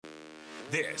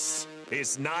This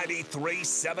is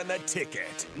 93.7 The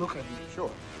Ticket. Look at me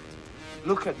short.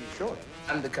 Look at me short.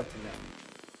 I'm the captain now.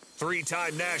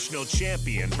 Three-time national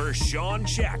champion Vershawn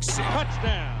Jackson.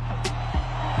 Touchdown.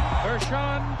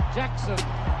 Vershawn Jackson,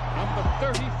 number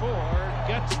 34,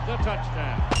 gets the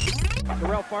touchdown.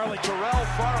 Terrell Farley.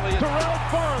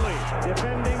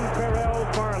 Defending Terrell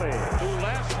Farley, who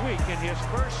last week in his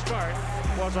first start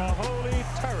was a holy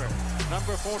terror.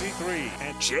 Number 43.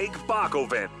 And Jake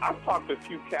Bakoven. I've talked to a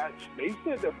few cats. They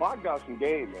said that Bach got some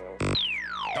game, man.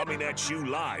 Coming at you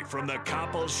live from the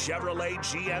Coppel Chevrolet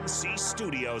GMC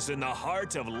studios in the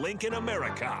heart of Lincoln,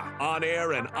 America. On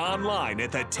air and online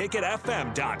at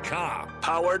theticketfm.com.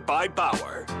 Powered by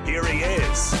Bauer. Here he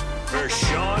is,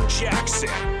 Vershawn Jackson.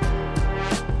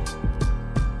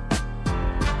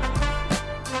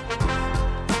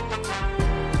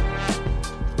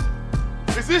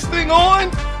 Is this thing on?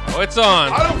 Oh, it's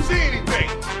on. I don't see anything.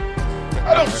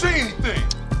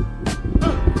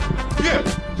 Yeah.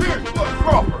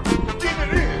 Crawford, get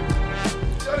it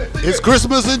in. It's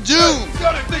Christmas in June. You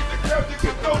gotta think the captain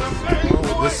can throw the same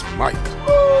Oh, this mic.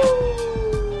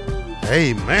 Woo!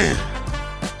 Hey, man.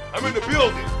 I'm in the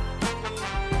building.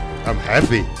 I'm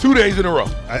happy. 2 days in a row.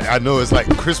 I know it's like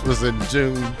Christmas in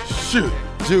June. Shoot.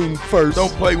 June 1st.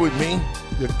 Don't play with me.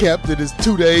 The captain is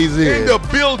 2 days in. In the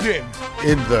building.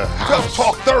 In the Tough house.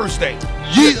 Talk Thursday.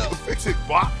 Yeah. Fix it,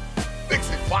 Bach.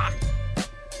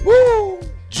 Woo!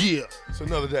 Yeah. It's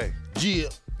another day. Yeah.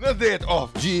 Another day at the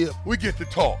office. Yeah. We get to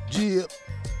talk. Yeah.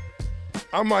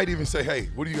 I might even say, hey,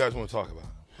 what do you guys want to talk about?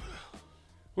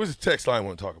 What's the text line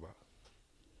want to talk about?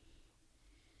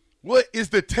 What is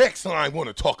the text line want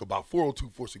to talk about?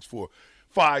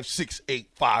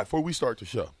 402-464-5685 before we start the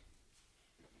show.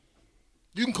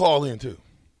 You can call in, too.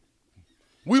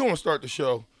 We want to start the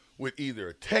show with either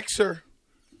a texter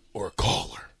or a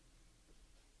caller.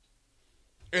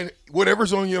 And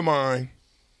whatever's on your mind,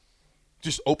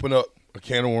 just open up a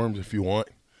can of worms if you want.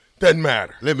 Doesn't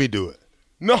matter. Let me do it.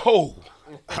 No.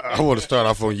 I want to start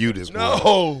off on you this morning.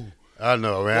 No. I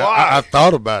know, man. Why? I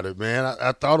thought about it, man.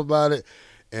 I thought about it,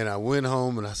 and I went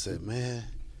home and I said, man,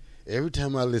 every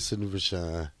time I listen to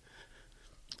Vershawn,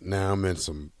 now I'm in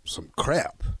some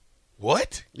crap.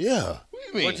 What? Yeah. What do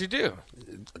you mean? What'd you do?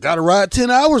 I got to ride 10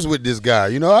 hours with this guy.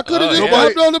 You know, I could have just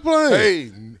nobody- hopped on the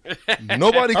plane. Hey,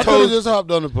 nobody I could told have just hopped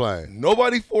on the plane.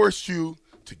 Nobody forced you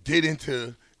to get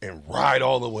into and ride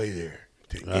all the way there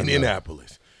to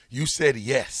Indianapolis. You said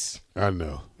yes. I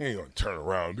know. You ain't gonna turn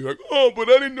around and be like, oh, but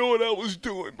I didn't know what I was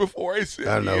doing before I said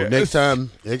I know. yes.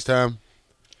 Next time.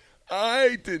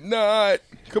 I did not.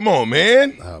 Come on,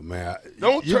 man. Oh, man.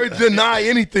 Don't try to deny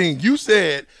anything. You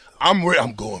said, I'm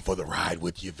going for the ride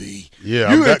with you, V.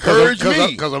 Yeah. You encourage me.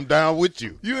 Because I'm down with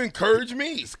you. You encourage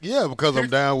me. Yeah, because I'm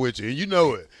down with you. And you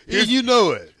know it. You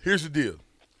know it. Here's the deal.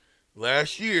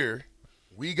 Last year,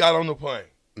 we got on the plane.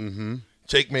 Mm-hmm.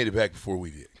 Jake made it back before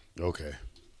we did. Okay.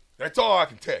 That's all I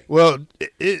can tell you. Well,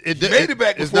 made it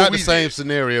back it's before not we the same did.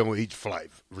 scenario on each flight,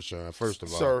 Vershawn, first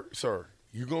of all. Sir,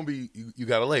 you're going to be – you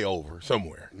got a layover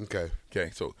somewhere. Okay.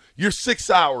 So you're 6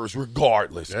 hours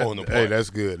regardless on the plane. Hey, that's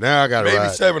good. Now I got to Maybe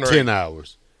ride 7 or 10 8.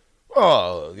 hours.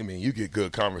 Oh, I mean, you get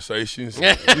good conversations.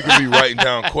 You can be writing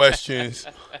down questions.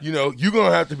 You know, you're going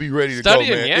to have to be ready to Studying,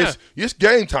 go, man. yeah. It's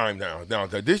game time now.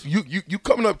 This you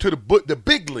coming up to the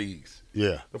big leagues.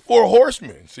 Yeah. The Four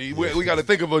Horsemen. See, we got to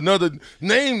think of another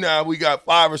name now. We got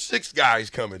 5 or 6 guys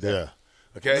coming down. Yeah.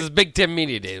 Okay? This is Big Tim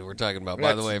Media Day we're talking about,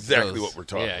 by the That's way. exactly what we're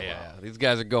talking about. Yeah. These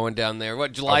guys are going down there.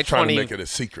 What, July I'm trying 20? to make it a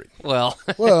secret. Well,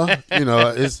 Well, you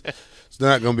know, it's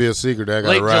not going to be a secret that I got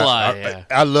Late to ride. July, yeah.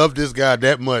 I love this guy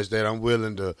that much that I'm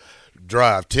willing to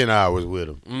drive 10 hours with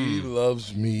him. He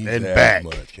loves me And that back.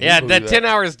 much. Can you yeah, believe that 10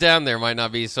 hours down there might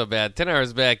not be so bad. 10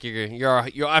 hours back,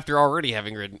 you're after already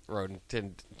having rode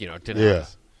 10 Yeah.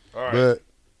 hours. All right. But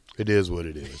it is what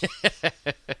it is.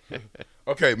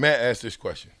 Okay, Matt asked this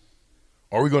question.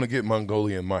 Are we going to get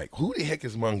Mongolian Mike? Who the heck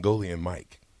is Mongolian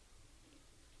Mike?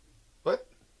 What?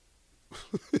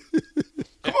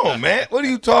 Come on, Matt. What are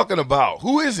you talking about?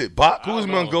 Who is it, Bach? Who is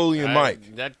Mongolian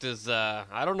Mike? That is, I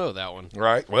don't know that one.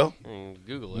 Right, well.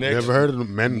 Google it. Next- Never heard of the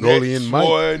Mongolian Next Mike?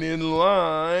 one in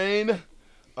line.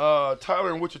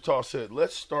 Tyler in Wichita said,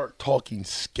 let's start talking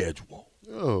schedule.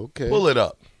 Oh, okay. Pull it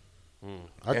up.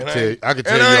 I can And tell you. I can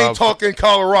tell and you I ain't off, talking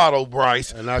Colorado,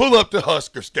 Bryce. And I- Pull up the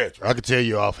Husker schedule. I can tell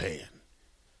you offhand.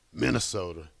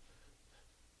 Minnesota,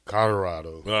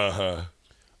 Colorado,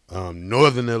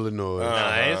 Northern Illinois,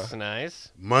 Nice.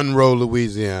 Monroe,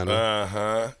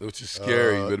 Louisiana, Which is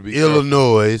scary. You better be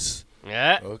Illinois.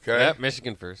 Yeah. Okay. Yeah,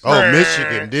 Michigan first. Oh,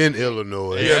 Michigan, then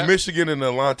Illinois, careful. Yeah, Michigan and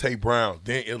Alante Brown,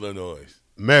 then Illinois.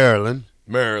 Maryland,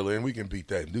 Maryland, we can beat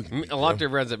that.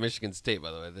 Electric runs at Michigan State,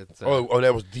 by the way. That's,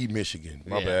 that was the Michigan.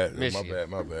 My bad. Michigan.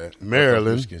 My bad.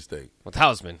 Maryland. Michigan State. with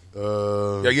Hausman.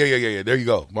 Yeah. There you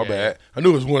go. My bad. I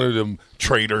knew it was one of them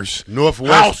traitors.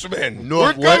 Northwest. Houseman.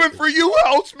 Northwest. We're coming for you,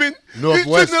 Houseman. You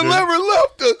shouldn't have never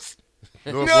left us.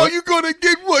 Now you're going to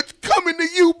get what's coming to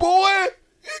you, boy.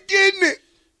 You're getting it.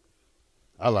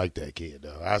 I like that kid,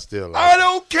 though. I still like I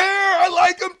don't care. I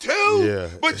like him too. Yeah.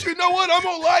 But you know what? I'm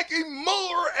going to like him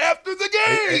more after the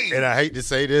game. And I hate to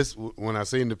say this, when I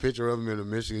seen the picture of him in a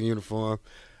Michigan uniform,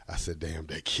 I said, damn,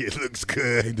 that kid looks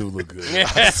good. He do look good.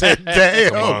 I said,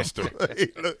 damn. Monster.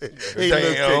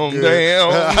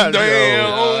 Damn.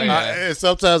 And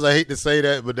sometimes I hate to say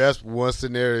that, but that's one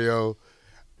scenario.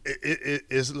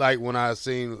 It's like when I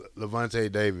seen Levante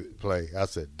David play. I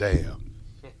said, damn.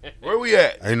 Where we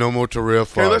at? Ain't no more Terrell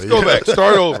Farley. Okay, let's go back.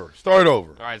 Start over.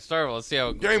 All right, start over. Let's see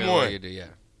how Game one. you do. Yeah.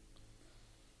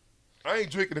 I ain't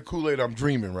drinking the Kool-Aid. I'm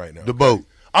dreaming right now. The boat.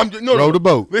 Row the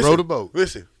boat. Listen, Row the boat.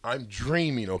 Listen, I'm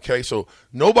dreaming, okay? So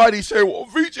nobody said, well,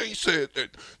 VJ said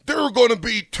that they're going to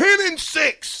be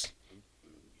 10-6.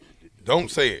 Don't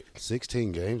say it.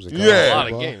 16 games. A Yeah.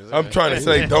 lot of games. I'm trying to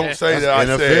say, don't say that I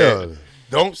NFL. said.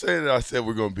 Don't say that I said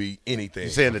we're going to be anything.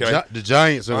 You're saying okay? the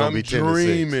Giants are going to be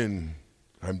 10-6.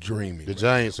 I'm dreaming. The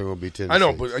Giants are going to be 10-6. I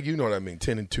know, but you know what I mean,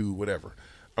 10-2, whatever.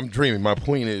 I'm dreaming. My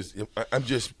point is, I'm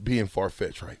just being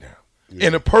far-fetched right now. Yeah.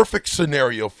 In a perfect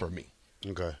scenario for me.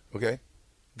 Okay?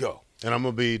 Go. And I'm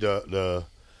going to be the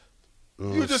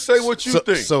you just say what you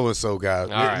think. So-and-so guy.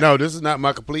 Right. No, this is not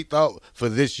my complete thought for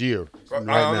this year. I'm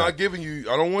not giving you –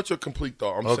 I don't want your complete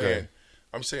thought.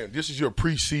 I'm saying this is your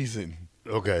preseason.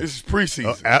 Okay. This is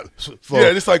preseason.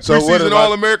 It's like so preseason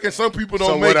All-American. Some people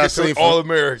don't make it to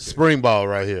All-American. Spring ball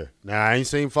right here. Now, I ain't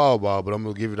seen fall ball, but I'm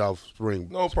going to give it off spring.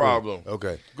 No problem.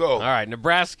 Okay. Go. All right,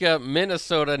 Nebraska,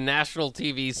 Minnesota, national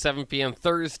TV, 7 p.m.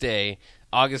 Thursday,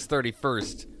 August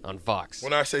 31st on Fox.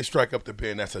 When I say strike up the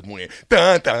pen, that's a win.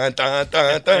 Dun, dun, dun,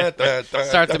 dun, dun, dun,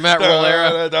 Start the Matt Roll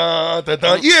era. Dun, dun,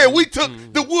 dun. Yeah, we took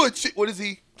the wood shit. What is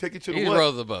he? Take it to the He what?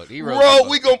 rowed the boat. We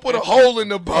going to put a hole in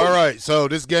the boat. All right, so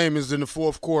this game is in the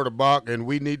fourth quarter, Bach, and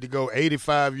we need to go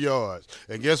 85 yards.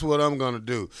 And guess what I'm going to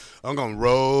do? I'm going to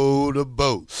row the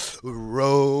boat.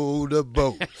 Row the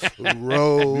boat.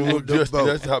 Row the boat.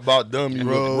 That's how about dumb you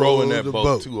were rowing that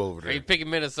boat, too, over there. Are you picking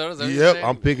Minnesota? Yep,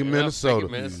 I'm picking Minnesota.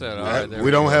 All right,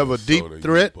 we don't have a deep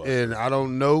threat, and I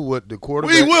don't know what the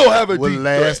quarterback will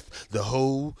last the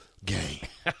whole game.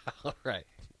 All right.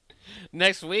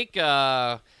 Next week,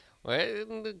 a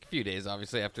few days,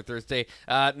 obviously, after Thursday,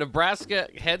 Nebraska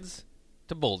heads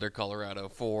to Boulder, Colorado,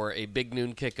 for a big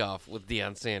noon kickoff with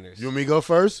Deion Sanders. You want me to go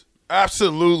first?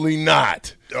 Absolutely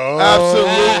not. Oh,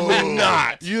 absolutely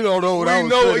not. You don't know what I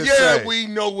was going to say. Yeah, we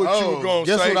know what you were going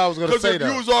to say. Guess what I was going to say,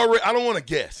 though? I don't want to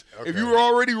guess. Okay. If you were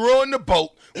already rowing the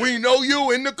boat, we know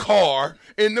you in the car,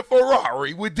 in the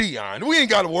Ferrari with Deion. We ain't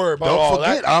got to worry about all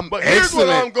that. But here's what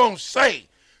I'm going to say.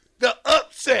 The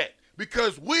upset.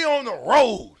 Because we on the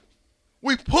road,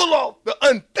 we pull off the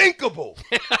unthinkable.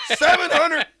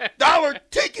 $700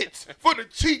 tickets for the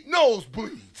cheap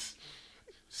nosebleeds.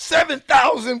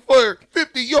 $7,000 for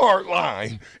 50-yard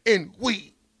line. And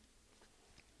we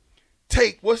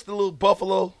take, what's the little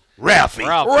buffalo? Ralphie.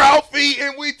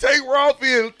 And we take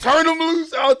Ralphie and turn him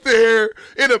loose out there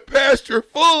in a pasture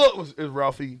full of, is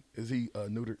Ralphie, is he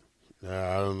neutered?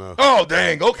 I don't know. Oh,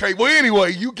 dang. Okay. Well,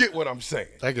 anyway, you get what I'm saying.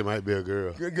 I think it might be a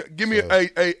girl. Give me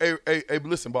a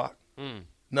listen, Bach.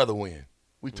 Another win.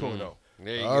 We 2-0.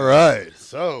 All right.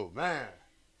 So, man.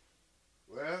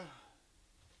 Well.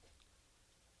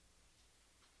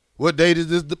 What date is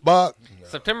this, Bach?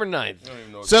 September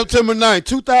 9th. September 9th,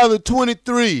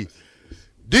 2023.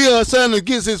 Deion Sanders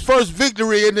gets his first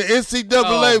victory in the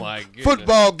NCAA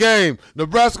football game.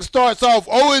 Nebraska starts off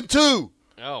 0-2.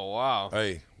 Oh, wow.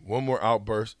 Hey. One more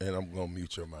outburst, and I'm going to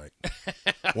mute your mic.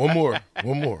 One more.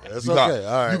 That's okay.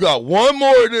 All right. You got one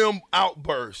more of them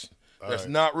outbursts that's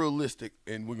not realistic,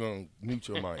 and we're going to mute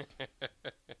your mic,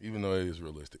 even though it is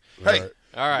realistic. All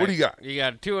right. What do you got? You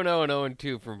got 2-0 and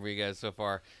 0-2 from you guys so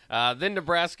far. Then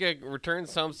Nebraska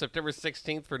returns home September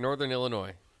 16th for Northern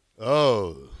Illinois.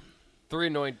 Oh.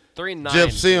 3-9.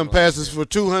 Jeff Sim passes for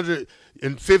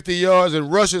 250 yards and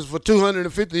rushes for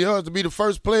 250 yards to be the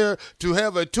first player to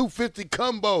have a 250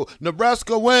 combo.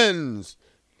 Nebraska wins.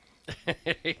 There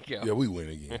you go. Yeah, we win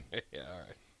again. Yeah, all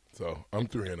right. So I'm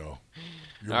 3-0.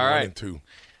 You're all right.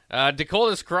 1-2.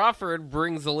 Dakotas Crawford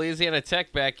brings the Louisiana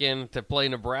Tech back in to play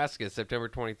Nebraska September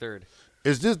 23rd.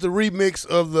 Is this the remix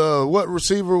of what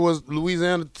receiver was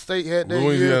Louisiana State had that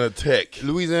Louisiana year? Tech.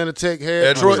 Louisiana Tech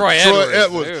had Troy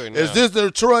Edwards. Dude, Is this the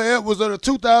Troy Edwards of the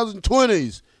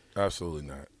 2020s? Absolutely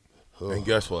not. And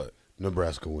guess what?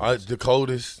 Nebraska wins.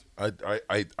 Dakotas,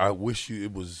 I wish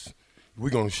it was – we're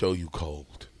going to show you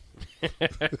cold.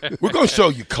 We're going to show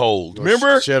you cold.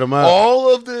 Remember? Shut them out.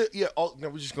 All of the – no,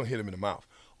 we're just going to hit them in the mouth.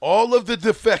 All of the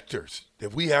defectors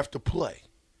that we have to play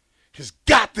has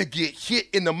got to get hit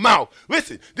in the mouth.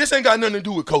 Listen, this ain't got nothing to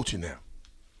do with coaching now.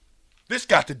 This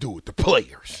got to do with the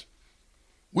players.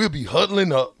 We'll be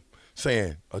huddling up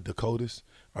saying, Dakotas,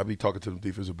 I'll be talking to the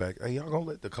defensive back, hey, y'all going to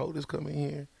let Dakotas come in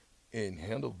here and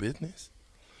handle business?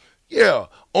 Yeah,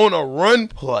 on a run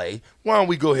play, why don't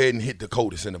we go ahead and hit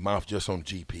Dakotas in the mouth just on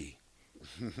GP?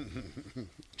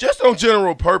 Just on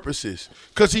general purposes,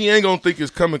 because he ain't going to think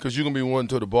it's coming because you're going to be one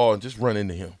to the ball and just run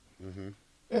into him. Mm-hmm.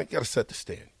 Yeah, got to set the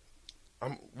stand.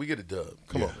 We get a dub.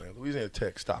 Come on, man. Louisiana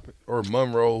Tech, stop it. Or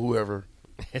Monroe, whoever.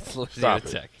 It's Louisiana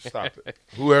Tech. Stop it.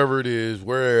 Whoever it is,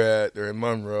 where they're at, they're in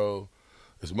Monroe.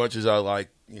 As much as I like,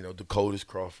 Dakotas,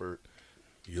 Crawford,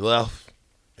 you left,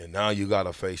 and now you got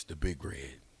to face the Big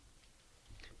Red.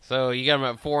 So you got them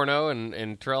at 4-0,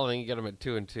 and Terrell, I think you got them at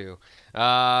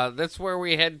 2-2. That's where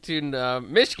we head to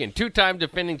Michigan, two-time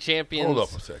defending champions. Hold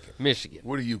up a second. Michigan.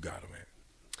 Where do you got them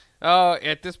at?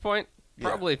 At this point,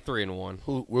 probably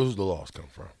 3-1. Where's the loss come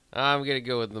from? I'm gonna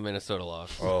go with the Minnesota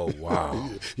loss. Oh wow!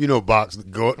 Bach's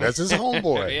that's his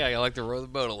homeboy. Yeah, I like to row the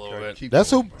boat a little bit.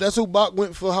 That's who Bach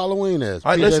went for Halloween as.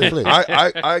 Listen,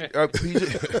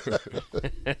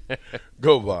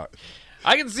 go Bach.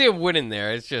 I can see him winning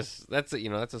there. It's just that's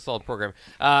a solid program.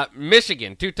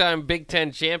 Michigan, two-time Big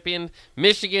Ten champion.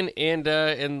 Michigan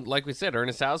and like we said,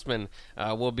 Ernest Hausman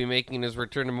will be making his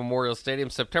return to Memorial Stadium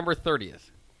September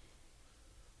 30th.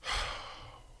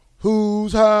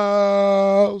 Whose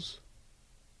house?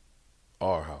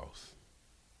 Our house.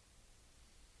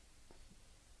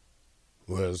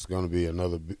 Well, it's going to be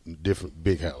another different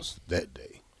big house that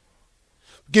day.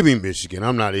 Give me Michigan.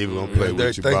 I'm not even going to play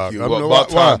with you, Bob.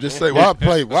 Why? Just say why what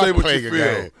play. Why say what play you a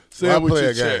feel. game? Say why it with play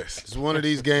your a game? chest. It's one of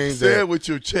these games. Say it with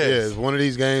your chest. Yeah, it's one of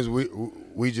these games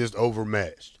we just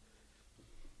overmatched.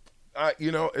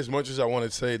 As much as I want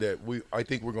to say that I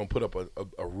think we're going to put up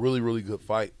a really, really good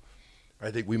fight. I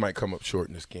think we might come up short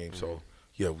in this game. So,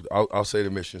 yeah, I'll say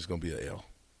the Michigan's going to be an L.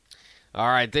 All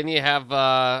right, then you have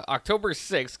October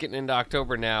 6th, getting into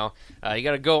October now. You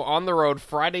got to go on the road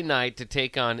Friday night to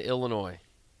take on Illinois.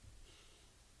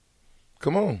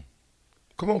 Come on,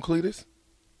 Cletus.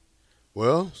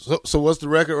 Well, so what's the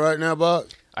record right now, Bob?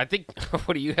 I think,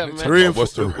 what do you have, man?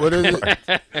 3-4. What is it?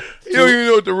 You don't even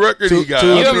know what the record he got. You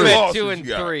have him at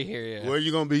 2-3 here, yeah. Well,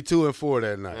 you're going to be 2-4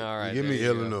 that night. All right, give me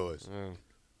Illinois.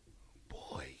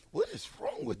 Boy, what is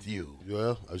wrong with you?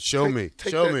 Well, show me.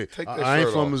 Take that I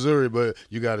ain't from Missouri, but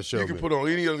you got to show me. You can put on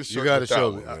any other shirt. You got to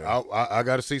show me. I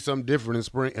got to see something different in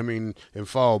spring. I mean, in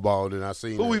fall ball than I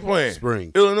seen. Who we playing?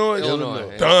 Spring. Illinois.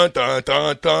 Yeah. Dun dun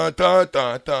dun dun dun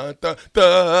dun dun dun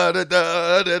da da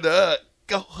da da da.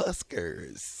 Go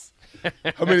Huskers.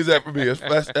 How many is that for me?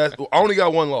 That's, I only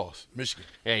got one loss. Michigan.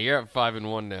 Yeah, you're at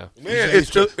 5-1 now. Man, it's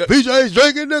just PJ's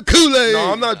drinking the Kool-Aid.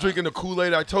 No, I'm not drinking the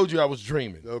Kool-Aid. I told you I was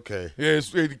dreaming. Okay. Yeah,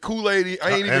 it's Kool-Aid.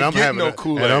 I ain't even getting no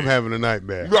Kool-Aid. And I'm having a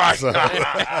nightmare. Right. So.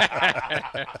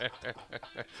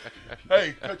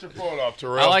 Hey, cut your phone off,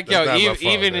 Terrell. I like how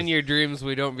even in your dreams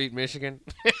we don't beat Michigan.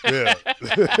 Yeah.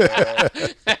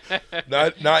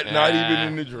 Not even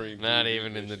in the dreams. Not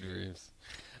even in the dreams.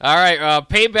 All right,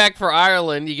 payback for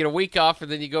Ireland. You get a week off,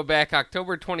 and then you go back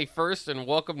October 21st and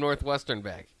welcome Northwestern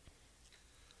back.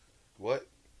 What?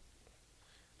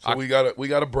 So we got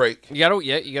a break. You got to.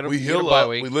 We heal up.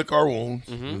 We lick our wounds,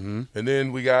 and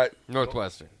then we got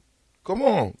Northwestern. Come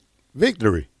on,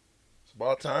 victory. It's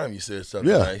about time you said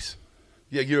something nice.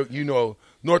 Yeah,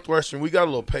 Northwestern. We got a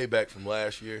little payback from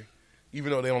last year.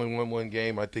 Even though they only won one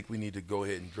game, I think we need to go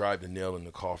ahead and drive the nail in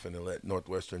the coffin and let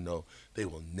Northwestern know they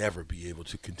will never be able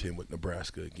to contend with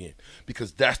Nebraska again,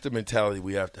 because that's the mentality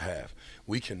we have to have.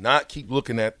 We cannot keep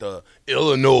looking at the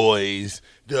Illinois,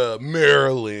 the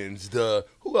Marylands,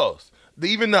 who else?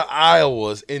 Even the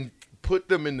Iowas, and put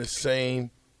them in the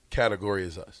same category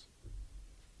as us.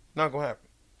 Not going to happen.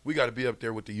 We got to be up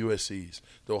there with the USCs,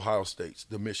 the Ohio States,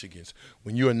 the Michigans.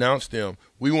 When you announce them,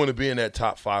 we want to be in that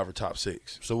top 5 or top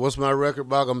 6. So what's my record,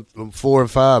 Bob? I'm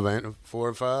 4-5, ain't I?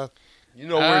 4-5? You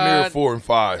know, we're near 4 and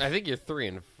 5. I think you're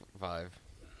 3-5.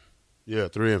 Yeah,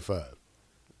 3-5.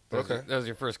 Okay. That was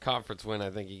your first conference win, I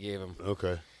think you gave him.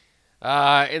 Okay.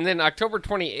 And then October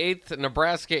 28th,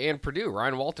 Nebraska and Purdue.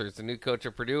 Ryan Walters, the new coach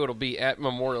of Purdue. It'll be at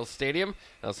Memorial Stadium.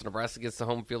 So Nebraska gets the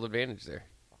home field advantage there.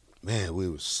 Man, we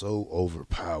were so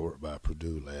overpowered by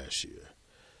Purdue last year.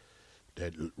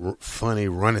 funny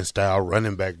running style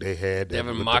running back they had.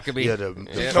 Devin Mockabee. Yeah, the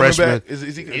He's freshman. coming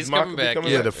back. He's coming back.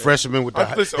 Yeah, the freshman with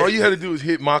the. Listen, all you had to do is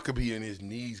hit Mockabee in his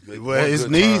knees. Well, his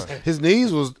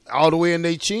knees was all the way in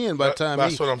their chin by the time.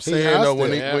 That's what I'm saying. Though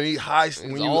when he arms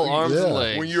and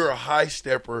legs. When you're a high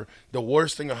stepper, the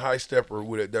worst thing a high stepper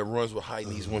that runs with high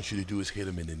knees wants you to do is hit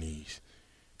him in the knees,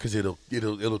 because it'll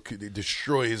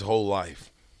destroy his whole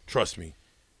life. Trust me.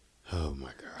 Oh my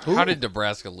God! How did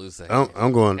Nebraska lose that?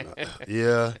 I'm going.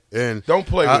 Yeah, and don't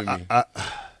play with me.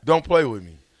 Don't play with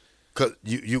me. Cause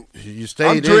you stayed.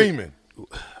 I'm dreaming.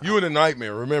 You in a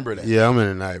nightmare. Remember that. Yeah, I'm in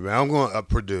a nightmare. I'm going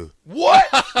Purdue. What?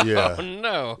 Yeah. Oh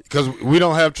no. Because we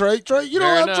don't have Trey. You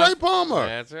don't have Trey Palmer.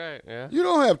 That's right. Yeah. You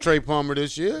don't have Trey Palmer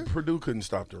this year. Purdue couldn't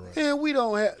stop the run. And we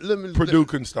don't have. Purdue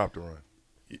couldn't stop the run.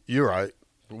 You're right.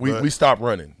 We stopped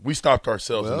running. We stopped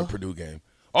ourselves in the Purdue game.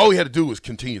 All we had to do was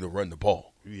continue to run the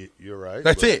ball. You're right.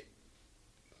 That's it.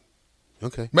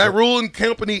 Okay. Matt Rule and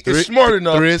company is smart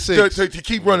enough to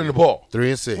keep running the ball.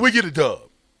 3-6. We get a dub.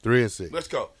 3-6. Let's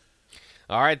go.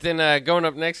 All right, then going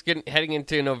up next, heading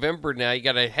into November now, you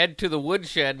got to head to the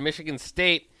Woodshed, Michigan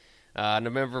State,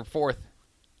 November 4th.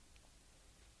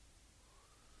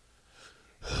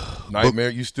 Nightmare?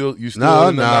 You still in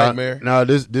the nightmare? No,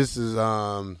 this is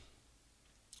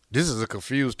a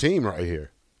confused team right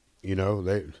here. You know,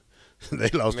 they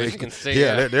lost they're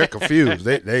confused.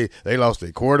 they lost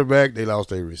their quarterback, they lost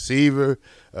their receiver.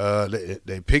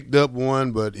 They picked up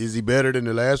one, but is he better than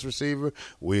the last receiver?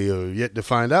 We are yet to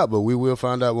find out, but we will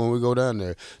find out when we go down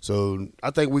there. So I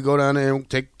think we go down there and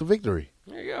take the victory.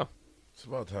 There you go. It's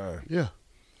about time. Yeah.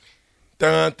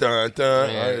 Dun, dun, dun.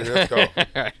 Yeah. All right,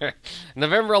 let's go.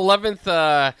 November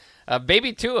 11th,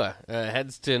 Baby Tua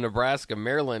heads to Nebraska.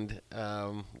 Maryland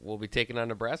will be taking on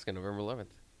Nebraska November 11th.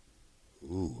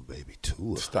 Ooh, Baby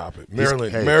Tua. Stop it.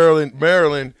 Maryland.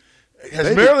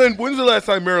 When's the last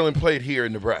time Maryland played here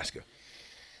in Nebraska?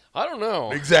 I don't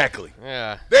know. Exactly.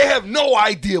 Yeah. They have no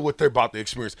idea what they're about to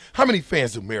experience. How many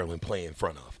fans do Maryland play in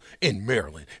front of in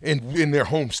Maryland, in their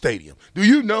home stadium? Do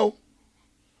you know?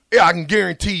 Yeah, I can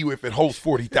guarantee you if it holds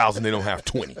 40,000, they don't have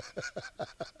 20.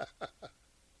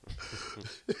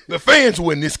 The fans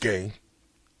win this game.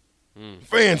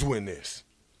 Fans win this.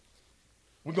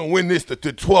 We're going to win this to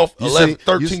 12th, 11th,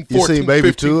 13th, 14th, you seen Baby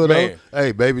 15th Tua, man. though?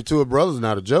 Hey, Baby Tua brother's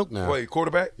not a joke now. Wait,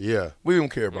 quarterback? Yeah. We don't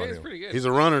care about He's him. pretty good. He's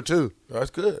a runner, too. That's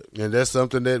good. And that's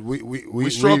something that we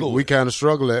struggle with. kind of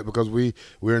struggle at because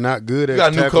we're not good at We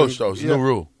got a new tackling. coach, though. It's a new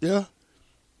rule. Yeah.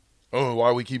 I don't know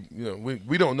why we keep,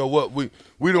 we don't know what we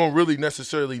don't really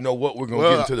necessarily know what we're going to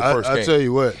get into the first game. I tell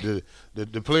you what,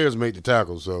 the players make the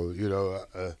tackles, so they're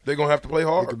going to have to play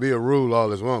hard. It could be a rule all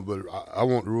this one, but I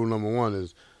want rule number one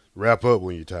is wrap up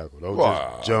when you tackle. Don't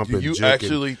just jump and you juke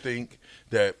actually think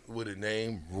that with a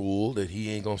name rule that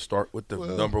he ain't going to start with the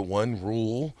number one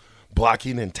rule,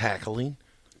 blocking and tackling?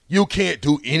 You can't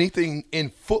do anything in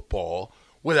football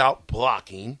without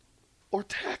blocking or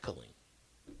tackling.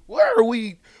 Why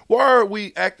are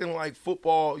we acting like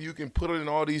football? You can put it in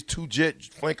all these two-jet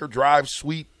flanker drive,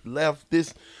 sweep, left,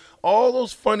 this, all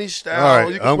those funny styles. All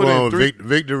right, you can I'm put going in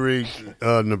victory,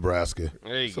 Nebraska.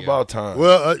 It's about time.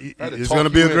 Well, it's going to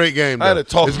be a great game, though. I had to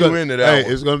talk you into that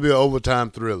one. It's going to be an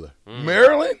overtime thriller.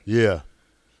 Maryland? Yeah.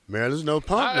 Maryland's no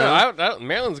punk.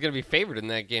 Maryland's going to be favored in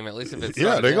that game, at least if it's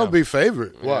they're going to be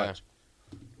favored. Watch.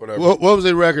 Whatever. What was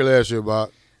their record last year,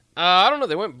 Bob? I don't know.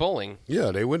 They went bowling.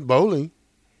 Yeah, they went bowling.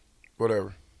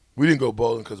 Whatever. We didn't go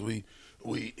bowling because we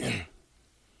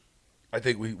I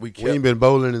think we kept. We ain't been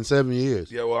bowling in 7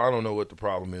 years. Yeah, well, I don't know what the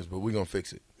problem is, but we're going to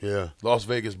fix it. Yeah. Las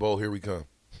Vegas Bowl, here we come.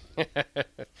 Too bad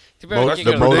we That's can't the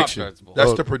go to the prediction. Pop-Tarts Bowl.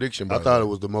 That's the prediction. I thought it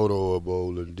was the Motor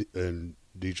Bowl in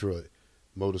Detroit.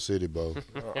 Motor City Bowl.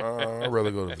 I'd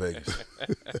rather go to Vegas.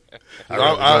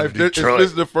 If this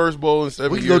is the first bowl in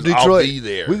 7 we can years, go to Detroit. I'll be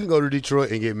there. We can go to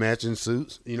Detroit and get matching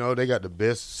suits. They got the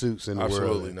best suits in the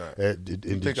Absolutely world. not. In You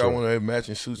think Detroit. I want to have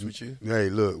matching suits with you? Hey,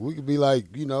 look, we could be like,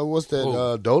 what's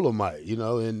that Dolomite,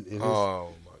 in his, Oh,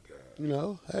 my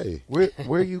God. Hey.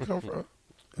 Where you come from?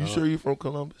 You sure you from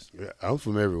Columbus? Yeah, I'm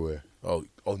from everywhere. Oh,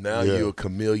 now you're a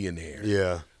chameleonaire.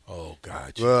 Yeah. Oh,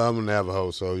 God. Well, I'm a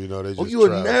Navajo, so, they just you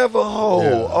try. a Navajo.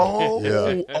 Yeah. Oh,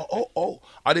 Yeah. oh.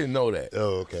 I didn't know that.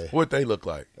 Oh, okay. What they look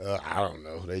like? I don't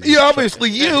know. They just Yeah, obviously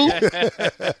you.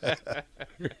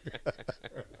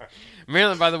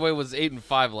 Maryland, by the way, was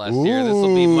 8-5 last year. This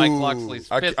will be Mike Loxley's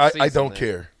fifth season. I don't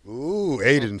care. Ooh,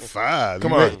 8-5.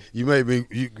 Come on. You made me.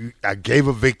 I gave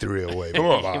a victory away. Come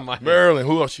on. Bob. Maryland,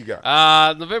 who else you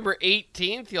got? November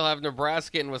 18th, you'll have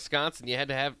Nebraska and Wisconsin. You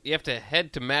have to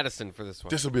head to Madison for this one.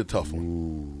 This will be a tough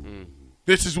one.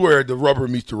 This is where the rubber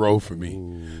meets the road for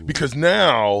me. Because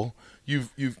now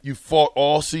you've fought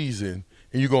all season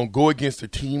and you're going to go against a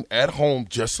team at home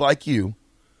just like you.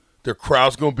 Their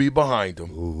crowd's going to be behind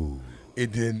them. Ooh.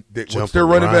 And then what's their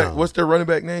running back? What's their running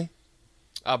back name?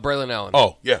 Braylon Allen.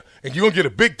 Oh, yeah. And you're going to get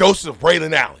a big dose of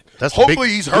Braylon Allen. Hopefully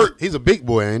he's hurt. He's a big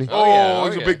boy, ain't he?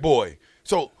 He's a big boy.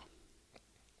 So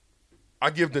I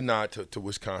give the nod to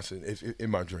Wisconsin in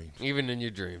my dreams. Even in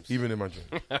your dreams. Even in my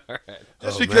dreams. All right.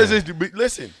 Just because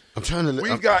listen,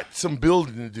 we've got some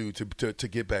building to do to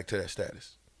get back to that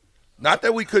status. Not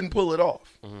that we couldn't pull it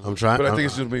off. I'm trying, but I think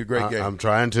it's going to be a great game. I'm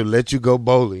trying to let you go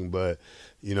bowling, but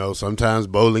sometimes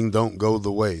bowling don't go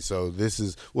the way. So this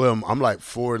is I'm like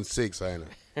 4-6, ain't I?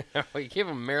 You give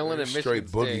him Maryland and Michigan straight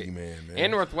State. boogeyman, man.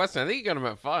 And Northwestern. I think you got them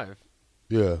at 5.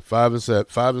 Yeah,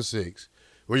 5-6.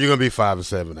 Well, you're gonna be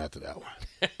 5-7 after that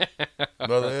one.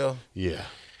 Another L. Yeah.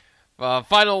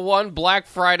 Final one, Black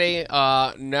Friday.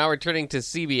 Now returning to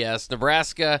CBS.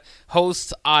 Nebraska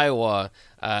hosts Iowa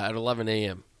at 11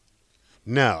 a.m.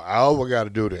 Now, Iowa got to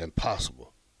do the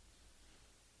impossible.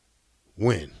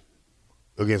 Win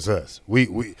against us. We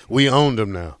owned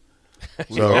them now.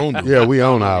 We owned them. Yeah, we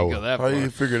own Iowa. How do you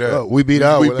figure that? We beat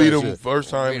Iowa. We beat them first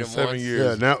time in 7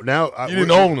 years. Yeah, now you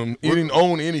didn't own them. You didn't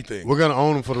own anything. We're gonna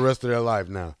own them for the rest of their life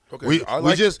now. Okay, I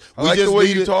like the way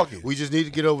you're talking. We just need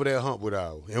to get over that hump with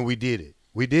Iowa, and we did it.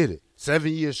 We did it.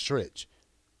 7-year stretch.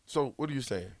 So what are you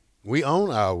saying? We own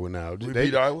Iowa now. We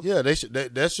beat Iowa? Yeah, they should.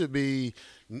 That should be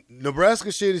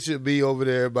Nebraska City. Should be over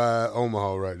there by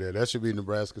Omaha, right there. That should be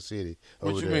Nebraska City.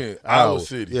 What you there. mean, Iowa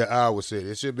City? Yeah, Iowa City.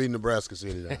 It should be Nebraska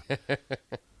City now.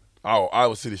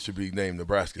 Iowa City should be named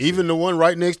Nebraska City. Even the one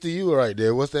right next to you, right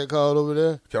there. What's that called over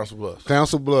there? Council Bluffs.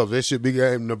 Council Bluffs. It should be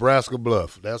named Nebraska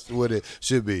Bluff. That's what it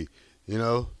should be.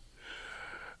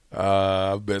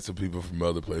 I bet some people from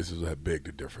other places have begged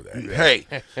to differ that. Hey,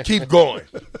 keep going.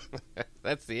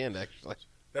 That's the end, actually.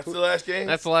 That's the last game?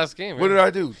 That's the last game. What did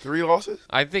I do? 3 losses?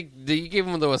 I think you gave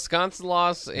them the Wisconsin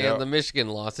loss and the Michigan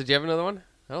loss. Did you have another one?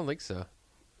 I don't think so.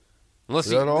 Unless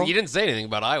you didn't say anything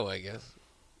about Iowa, I guess.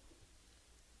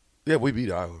 Yeah, we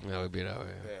beat Iowa. Yeah, we beat Iowa.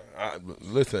 Yeah.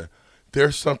 Listen,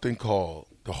 there's something called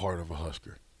the heart of a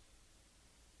Husker.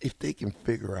 If they can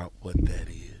figure out what that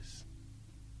is,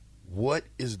 what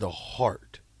is the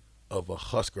heart of a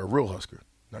Husker, a real Husker,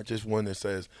 not just one that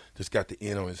says just got the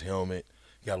N on his helmet,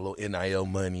 got a little NIL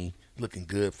money, looking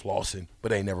good, flossing,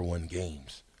 but ain't never won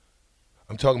games.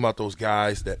 I'm talking about those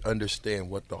guys that understand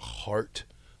what the heart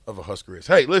of a Husker is.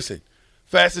 Hey, listen,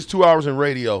 fastest 2 hours in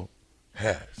radio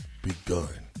has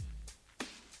begun.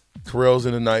 Terrell's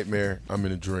in a nightmare. I'm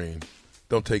in a dream.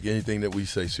 Don't take anything that we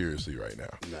say seriously right now.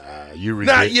 Nah, you're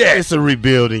not yet. It's a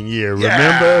rebuilding year.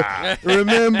 Yeah.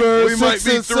 Remember. We might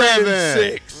be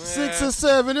 3-6. 6 or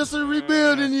 7. It's a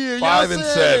rebuilding year. 5 and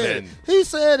 7. He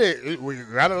said it. We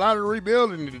got a lot of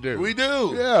rebuilding to do. We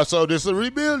do. Yeah. So this is a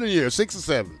rebuilding year. 6 or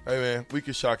 7. Hey man, we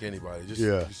can shock anybody.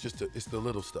 It's the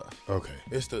little stuff. Okay.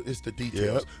 It's the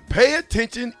details. Yep. Pay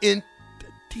attention in the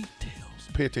details.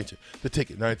 Pay attention. The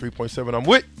Ticket 93.7. I'm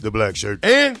with the Black Shirt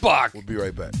and Bach. We'll be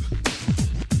right back.